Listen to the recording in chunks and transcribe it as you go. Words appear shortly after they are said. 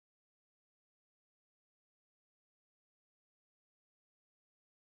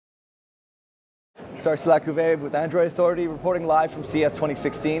It's Darcy LaCouvee with Android Authority reporting live from CES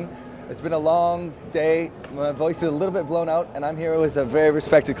 2016. It's been a long day. My voice is a little bit blown out, and I'm here with a very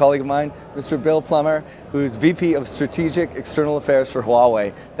respected colleague of mine, Mr. Bill Plummer, who's VP of Strategic External Affairs for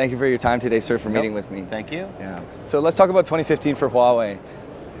Huawei. Thank you for your time today, sir, for meeting with me. Thank you. Yeah. So let's talk about 2015 for Huawei.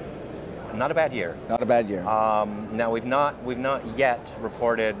 Not a bad year. Not a bad year. Now we've not yet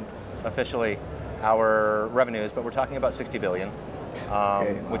reported officially our revenues, but we're talking about 60 billion,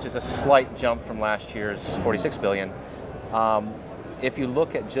 which is a slight jump from last year's 46 billion. If you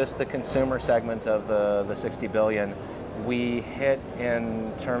look at just the consumer segment of the 60 billion, we hit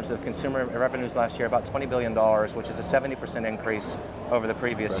in terms of consumer revenues last year about $20 billion, which is a 70% increase over the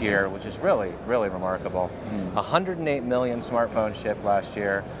previous year, which is really, really remarkable. 108 million smartphones shipped last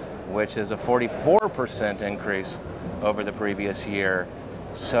year, which is a 44% increase over the previous year.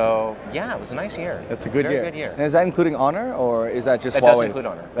 So yeah, it was a nice year. That's a good year. Very good year. And is that including Honor, or is that just Huawei? That does include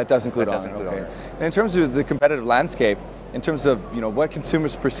Honor. That does include Honor. Okay. And in terms of the competitive landscape, in terms of what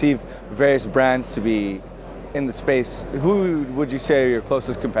consumers perceive various brands to be in the space, who would you say are your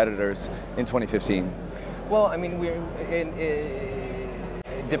closest competitors in 2015? Well, I mean,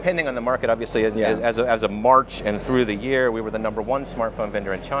 depending on the market, obviously, as of March and through the year, we were the #1 smartphone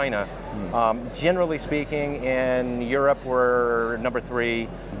vendor in China. Generally speaking, in Europe, we're #3.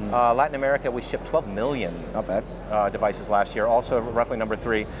 Latin America, we shipped 12 million devices last year, also roughly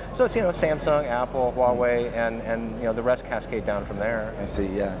 #3. So it's Samsung, Apple, Huawei, and the rest cascade down from there. I see.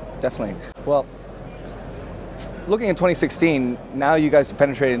 Yeah, definitely. Well, looking at 2016, now you guys have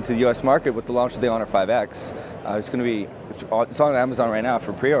penetrated into the U.S. market with the launch of the Honor 5X. It's on Amazon right now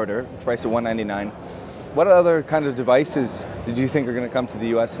for pre-order, priced at $199. What other kind of devices did you think are going to come to the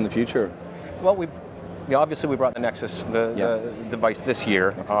U.S. in the future? Well, obviously we brought the Nexus, the device this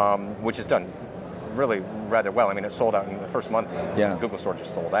year, which has done really rather well. I mean, it sold out in the first month. Google Store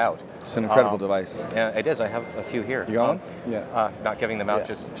just sold out. It's an incredible device. Yeah, it is. I have a few here. You got one? Yeah. Not giving them out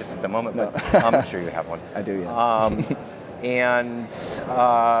just at the moment, but I'm sure you have one. I do, yeah. And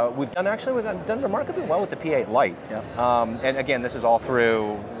we've done remarkably well with the P8 Lite. And again, this is all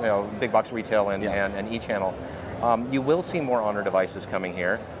through big box retail and e-channel. You will see more Honor devices coming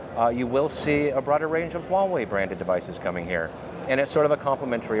here. You will see a broader range of Huawei branded devices coming here. And it's sort of a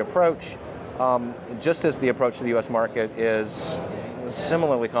complementary approach. Just as the approach to the U.S. market is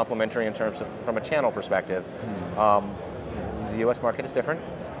similarly complementary in terms of from a channel perspective, the U.S. market is different.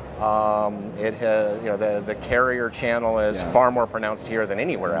 It has, the carrier channel is far more pronounced here than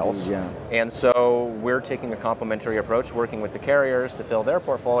anywhere else, and so we're taking a complementary approach, working with the carriers to fill their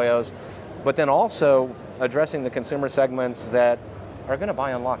portfolios, but then also addressing the consumer segments that are going to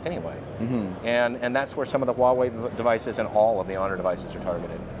buy unlocked anyway, and that's where some of the Huawei devices and all of the Honor devices are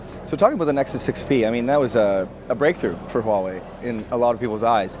targeted. So talking about the Nexus 6P, I mean, that was a breakthrough for Huawei in a lot of people's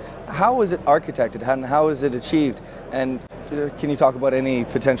eyes. How is it architected, and how is it achieved? And can you talk about any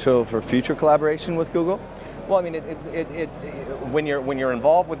potential for future collaboration with Google? Well, I mean, when you're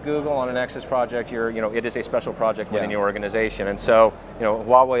involved with Google on a Nexus project, it is a special project within your organization, and so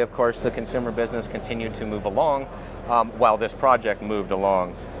Huawei, of course, the consumer business continued to move along while this project moved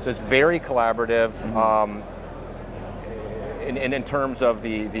along. So it's very collaborative. In terms of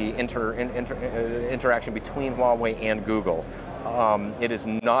the interaction between Huawei and Google. It is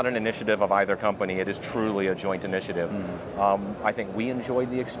not an initiative of either company, it is truly a joint initiative. I think we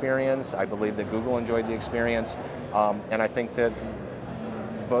enjoyed the experience, I believe that Google enjoyed the experience, and I think that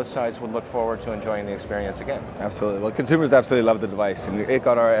both sides would look forward to enjoying the experience again. Absolutely. Well, consumers absolutely loved the device, and it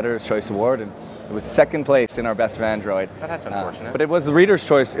got our Editor's Choice Award, and it was second place in our Best of Android. Oh, that's unfortunate. But it was the Reader's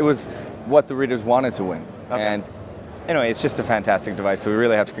Choice, it was what the readers wanted to win. And anyway, it's just a fantastic device, so we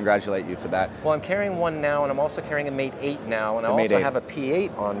really have to congratulate you for that. Well, I'm carrying one now, and I'm also carrying a Mate 8 now, and I also have a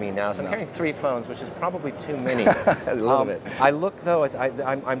P8 on me now, so I'm carrying 3 phones, which is probabty too many. A little bit. I look, though,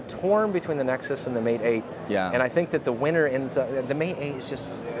 I'm torn between the Nexus and the Mate 8, and I think that the winner ends up, the Mate 8 is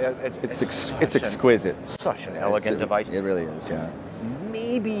just, it's exquisite. Such an elegant device. It really is, yeah.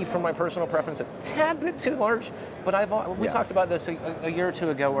 Maybe, from my personal preference, a tad bit too large, but we talked about this a year or two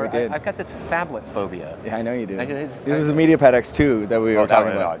ago, where I've got this phablet phobia. Yeah, I know you do. It was a MediaPad X2 that we were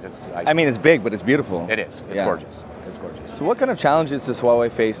talking about. I mean, it's big, but it's beautiful. It is. It's gorgeous. It's gorgeous. So what kind of challenges does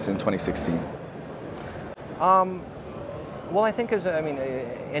Huawei face in 2016? Well, I think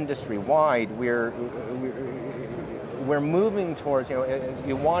industry-wide, we're moving towards, as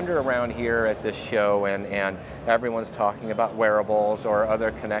you wander around here at this show and everyone's talking about wearables or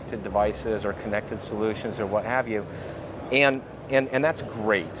other connected devices or connected solutions or what have you, and that's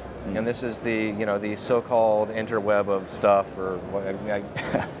great. and this is the the so-called interweb of stuff, or what,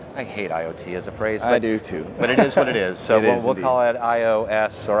 I hate IoT as a phrase. But, I do too. But it is what it is. So we'll call it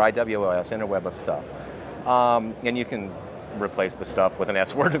iOS or IWOS, interweb of stuff. And you can replace the stuff with an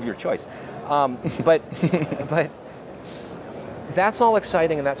S word of your choice. But that's all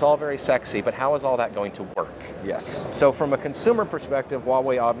exciting and that's all very sexy, but how is all that going to work? Yes. So from a consumer perspective,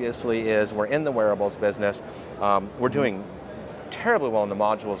 Huawei obviously we're in the wearables business. We're doing terribly well in the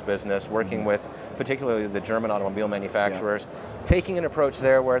modules business, working with particularly the German automobile manufacturers, taking an approach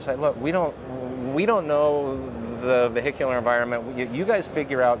there where it's like, look, we don't know the vehicular environment. You guys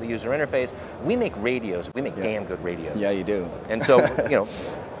figure out the user interface. We make radios. We make damn good radios. Yeah, you do. And so,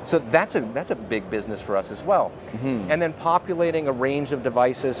 so that's a big business for us as well. And then populating a range of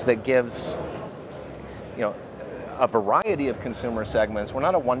devices that gives, a variety of consumer segments. We're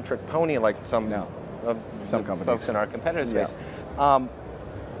not a one-trick pony like some companies, folks in our competitor space.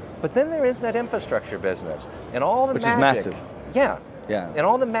 But then there is that infrastructure business and all the which magic. is massive. Yeah. Yeah. And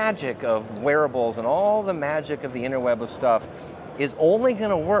all the magic of wearables and all the magic of the interweb of stuff is only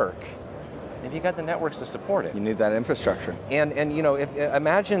going to work if you got the networks to support it. You need that infrastructure. And if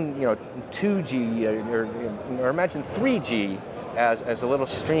imagine 2G or imagine 3G as a little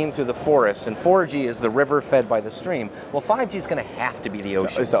stream through the forest, and 4G is the river fed by the stream. Well, 5G is going to have to be the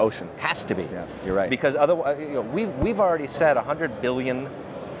ocean. It's the ocean. Has to be. Yeah, you're right. Because otherwise, we've already said 100 billion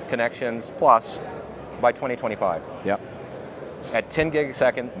connections plus by 2025. Yep. At 10 gig a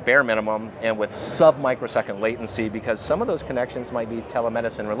second, bare minimum, and with sub-microsecond latency, because some of those connections might be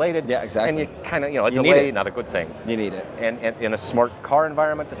telemedicine related. Yeah, exactly. And you kind of, a delay, not a good thing. You need it. And in a smart car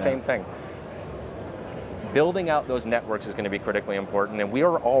environment, the same thing. Building out those networks is going to be critically important, and we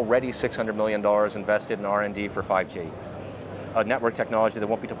are already $600 million invested in R&D for 5G, a network technology that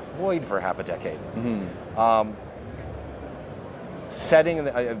won't be deployed for half a decade.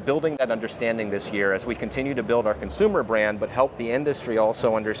 Building that understanding this year as we continue to build our consumer brand, but help the industry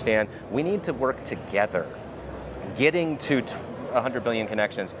also understand we need to work together. Getting to 100 billion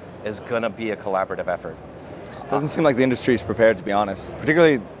connections is going to be a collaborative effort. Doesn't seem like the industry is prepared, to be honest.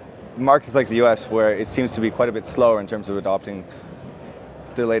 Particularly markets like the US, where it seems to be quite a bit slower in terms of adopting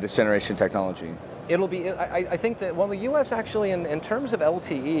the latest generation technology. It'll be, I think that, well, the US actually, in terms of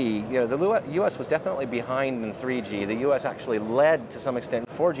LTE, the US was definitely behind in 3G. The US actually led, to some extent,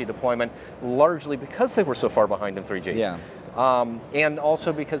 4G deployment, largely because they were so far behind in 3G. Yeah. And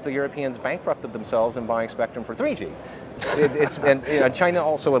also because the Europeans bankrupted themselves in buying spectrum for 3G. And China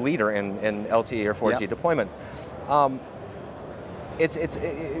also a leader in LTE or 4G deployment.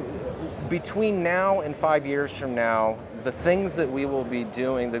 Between now and 5 years from now, the things that we will be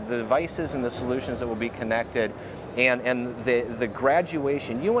doing, the devices and the solutions that will be connected, and the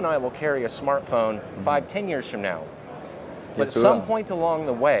graduation, you and I will carry a smartphone 5-10 years from now. But at some point along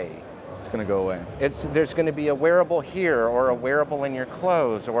the way, it's going to go away. There's going to be a wearable here, or a wearable in your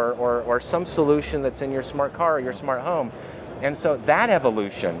clothes, or some solution that's in your smart car or your smart home. And so that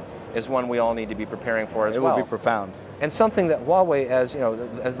evolution is one we all need to be preparing for as well. It will be profound. And something that Huawei,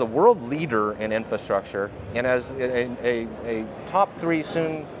 as the world leader in infrastructure, and as a top 3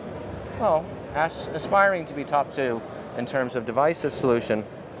 soon, well, aspiring to be top 2 in terms of devices solution,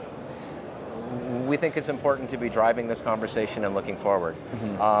 we think it's important to be driving this conversation and looking forward.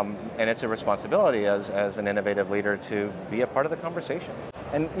 And it's a responsibility as an innovative leader to be a part of the conversation.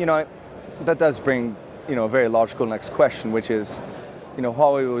 And that does bring a very logical next question, which is,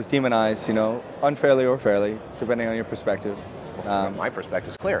 Huawei was demonized, unfairly or fairly, depending on your perspective. Well, my perspective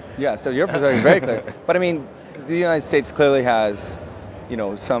is clear. Yeah, so your perspective is very clear. But I mean, the United States clearly has,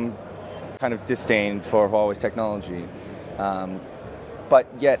 some kind of disdain for Huawei's technology. But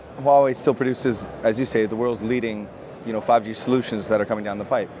yet, Huawei still produces, as you say, the world's leading, 5G solutions that are coming down the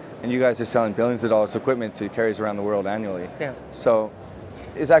pipe. And you guys are selling billions of dollars of equipment to carriers around the world annually. Yeah. So,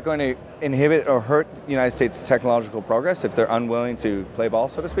 is that going to inhibit or hurt the United States' technological progress if they're unwilling to play ball,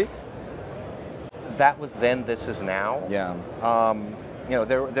 so to speak? That was then, this is now. Yeah.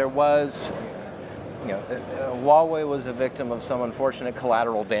 There was, Huawei was a victim of some unfortunate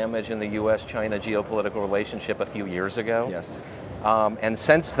collateral damage in the U.S.-China geopolitical relationship a few years ago. Yes. And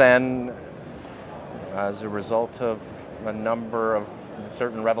since then, as a result of a number of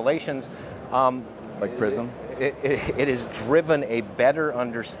certain revelations, like PRISM? It has driven a better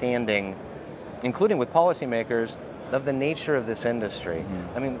understanding, including with policymakers, of the nature of this industry.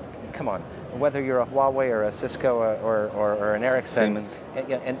 I mean, come on, whether you're a Huawei or a Cisco or an Ericsson,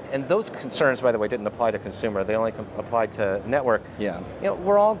 and those concerns, by the way, didn't apply to consumer. They only applied to network. Yeah.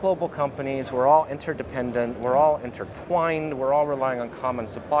 We're all global companies. We're all interdependent. We're all intertwined. We're all relying on common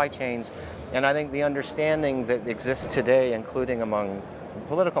supply chains. And I think the understanding that exists today, including among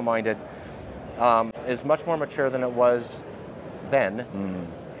political minded, is much more mature than it was then,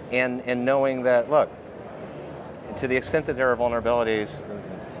 and knowing that, look, to the extent that there are vulnerabilities,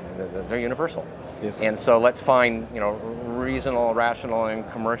 they're universal. Yes. And so let's find, reasonable, rational, and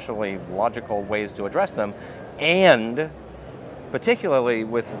commercially logical ways to address them, and particularly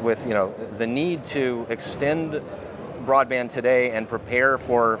with the need to extend broadband today and prepare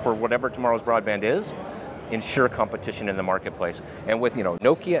for whatever tomorrow's broadband is, ensure competition in the marketplace. And with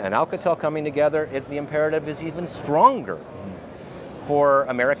Nokia and Alcatel coming together, the imperative is even stronger for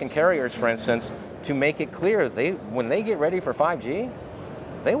American carriers, for instance, to make it clear when they get ready for 5G,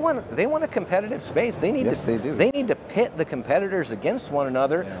 they want a competitive space. They need They need to pit the competitors against one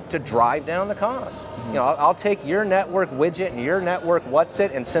another to drive down the cost. I'll take your network widget and your network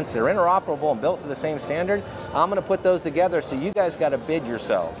what's-it, and since they're interoperable and built to the same standard, I'm going to put those together. So you guys got to bid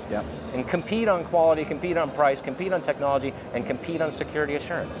yourselves and compete on quality, compete on price, compete on technology, and compete on security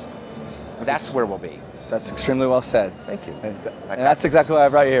assurance. That's where we'll be. That's extremely well said. Thank you. And that's exactly why I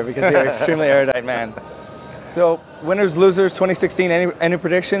brought you here, because you're an extremely erudite man. So, winners, losers, 2016, any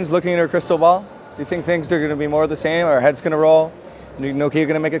predictions, looking at your crystal ball? Do you think things are going to be more of the same, or heads going to roll? Nokia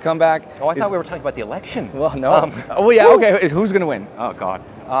going to make a comeback? Oh, I thought we were talking about the election. Well, no. Oh, yeah, okay. Who's going to win? Oh, God.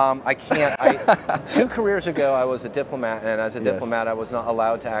 I can't. 2 careers ago, I was a diplomat, and as a diplomat, I was not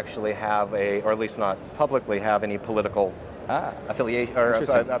allowed to actually have or at least not publicly have any political affiliation or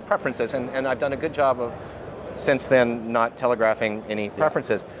preferences, and I've done a good job of, since then, not telegraphing any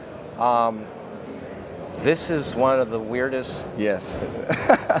preferences. This is one of the weirdest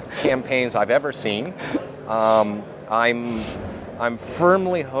campaigns I've ever seen. I'm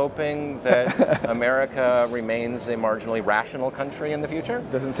firmly hoping that America remains a marginally rational country in the future.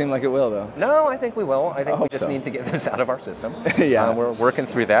 Doesn't seem like it will, though. No, I think we will. I think we just need to get this out of our system. We're working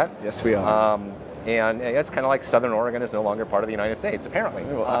through that. Yes, we are. And it's kind of like Southern Oregon is no longer part of the United States, apparently.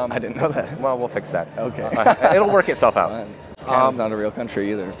 Well, I didn't know that. Well, we'll fix that. Okay. It'll work itself out. Canada's not a real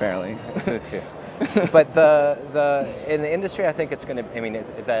country either, apparently. But in the industry, I think it's going to. I mean,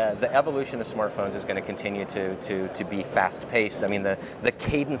 the evolution of smartphones is going to continue to be fast paced. I mean, the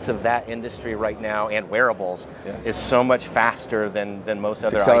cadence of that industry right now and wearables is so much faster than most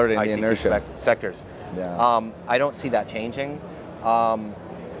other ICT sectors. Yeah. I don't see that changing.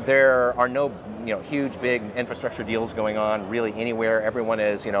 There are no huge big infrastructure deals going on really anywhere. Everyone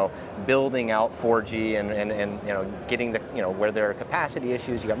is building out 4G and getting the where there are capacity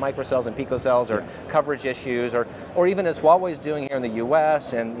issues. You got microcells and picocells, or coverage issues, or even as Huawei's doing here in the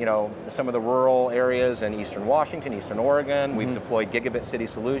U.S. and some of the rural areas in Eastern Washington, Eastern Oregon. We've deployed gigabit city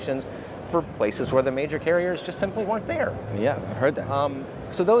solutions for places where the major carriers just simply weren't there. Yeah, I heard that.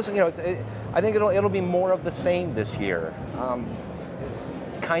 So those I think it'll be more of the same this year.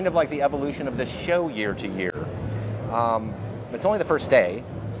 Kind of like the evolution of this show year to year. It's only the first day,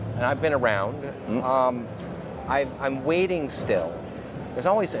 and I've been around. I'm waiting still. There's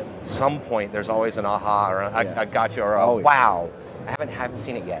always, at some point, there's always an aha or a gotcha or a wow. I haven't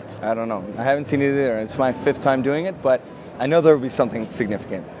seen it yet. I don't know. I haven't seen it either. It's my 5th time doing it, but I know there will be something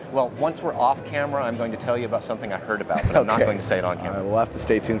significant. Well, once we're off camera, I'm going to tell you about something I heard about, but I'm not going to say it on camera. We'll have to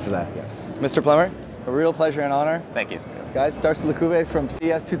stay tuned for that. Yes. Mr. Plummer, a real pleasure and honor. Thank you. Guys, Darcy LaCouvee from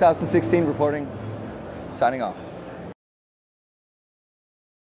CES 2016 reporting, signing off.